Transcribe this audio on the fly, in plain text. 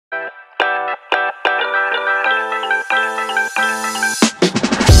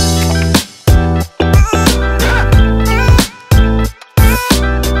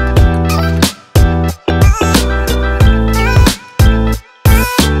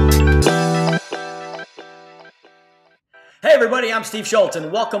Hey everybody, I'm Steve Schulz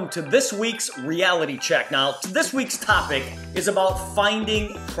and welcome to this week's reality check. Now, this week's topic is about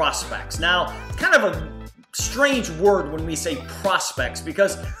finding prospects. Now, it's kind of a strange word when we say prospects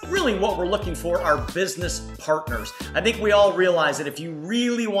because really what we're looking for are business partners. I think we all realize that if you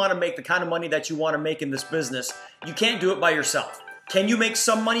really want to make the kind of money that you want to make in this business, you can't do it by yourself. Can you make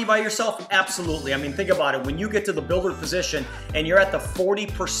some money by yourself? Absolutely. I mean, think about it. When you get to the builder position and you're at the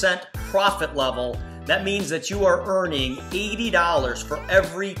 40% profit level, that means that you are earning $80 for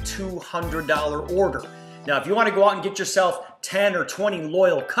every $200 order. Now, if you want to go out and get yourself 10 or 20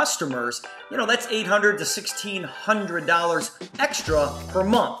 loyal customers, that's $800 to $1,600 extra per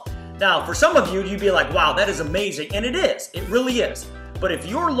month. Now, for some of you, you'd be like, wow, that is amazing. And it is. It really is. But if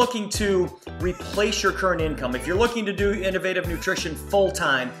you're looking to replace your current income, if you're looking to do innovative nutrition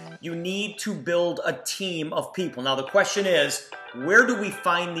full-time, you need to build a team of people. Now, the question is, where do we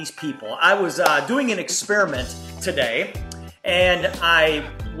find these people? I was doing an experiment today, and I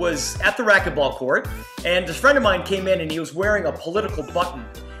was at the racquetball court, and a friend of mine came in, and he was wearing a political button.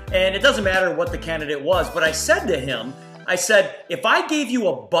 And it doesn't matter what the candidate was, but I said to him, if I gave you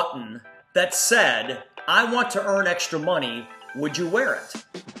a button that said, I want to earn extra money, would you wear it?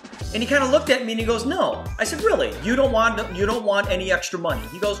 And he kind of looked at me and he goes, no. I said, really? You don't want any extra money?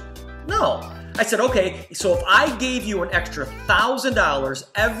 He goes, no. I said, okay, so if I gave you an extra $1,000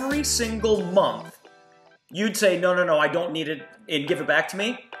 every single month, you'd say, no, I don't need it, and give it back to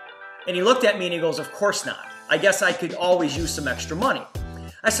me? And he looked at me and he goes, of course not. I guess I could always use some extra money.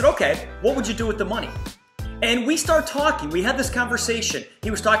 I said, okay, what would you do with the money? And we start talking. We had this conversation. He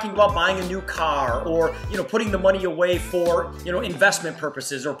was talking about buying a new car or, putting the money away for, investment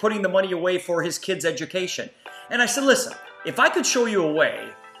purposes or putting the money away for his kids' education. And I said, listen, if I could show you a way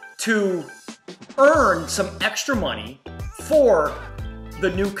to earn some extra money for the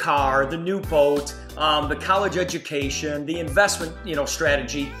new car, the new boat, the college education, the investment,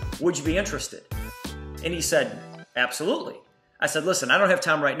 strategy, would you be interested? And he said, absolutely. I said, listen, I don't have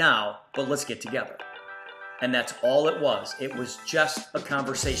time right now, but let's get together. And that's all it was. It was just a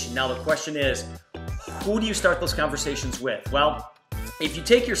conversation. Now the question is, who do you start those conversations with? Well, if you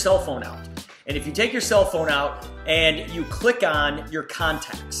take your cell phone out, and you click on your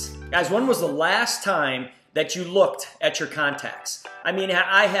contacts. Guys, when was the last time that you looked at your contacts? I mean,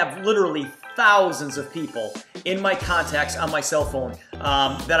 I have literally thousands of people in my contacts on my cell phone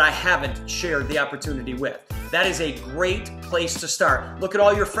that I haven't shared the opportunity with. That is a great place to start. Look at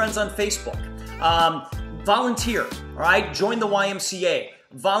all your friends on Facebook. Volunteer, all right? Join the YMCA.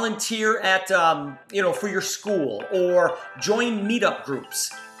 Volunteer at, for your school, or join meetup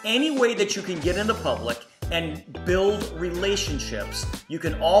groups. Any way that you can get in the public and build relationships, you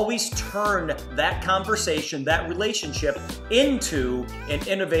can always turn that conversation, that relationship, into an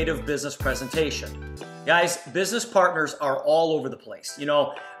innovative business presentation. Guys, business partners are all over the place.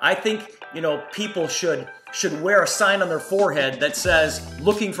 I think, people should wear a sign on their forehead that says,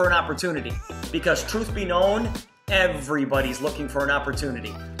 looking for an opportunity. Because truth be known, everybody's looking for an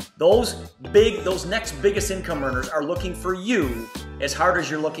opportunity. Those next biggest income earners are looking for you as hard as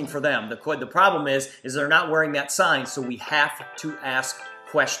you're looking for them. The problem is they're not wearing that sign, so we have to ask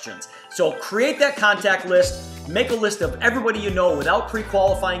questions. So create that contact list, make a list of everybody you know without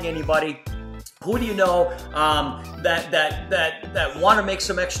pre-qualifying anybody. Who do you know that want to make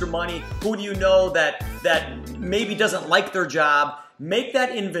some extra money? Who do you know that maybe doesn't like their job? Make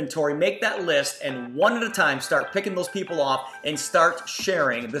that inventory, make that list, and one at a time start picking those people off and start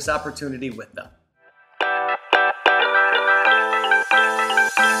sharing this opportunity with them.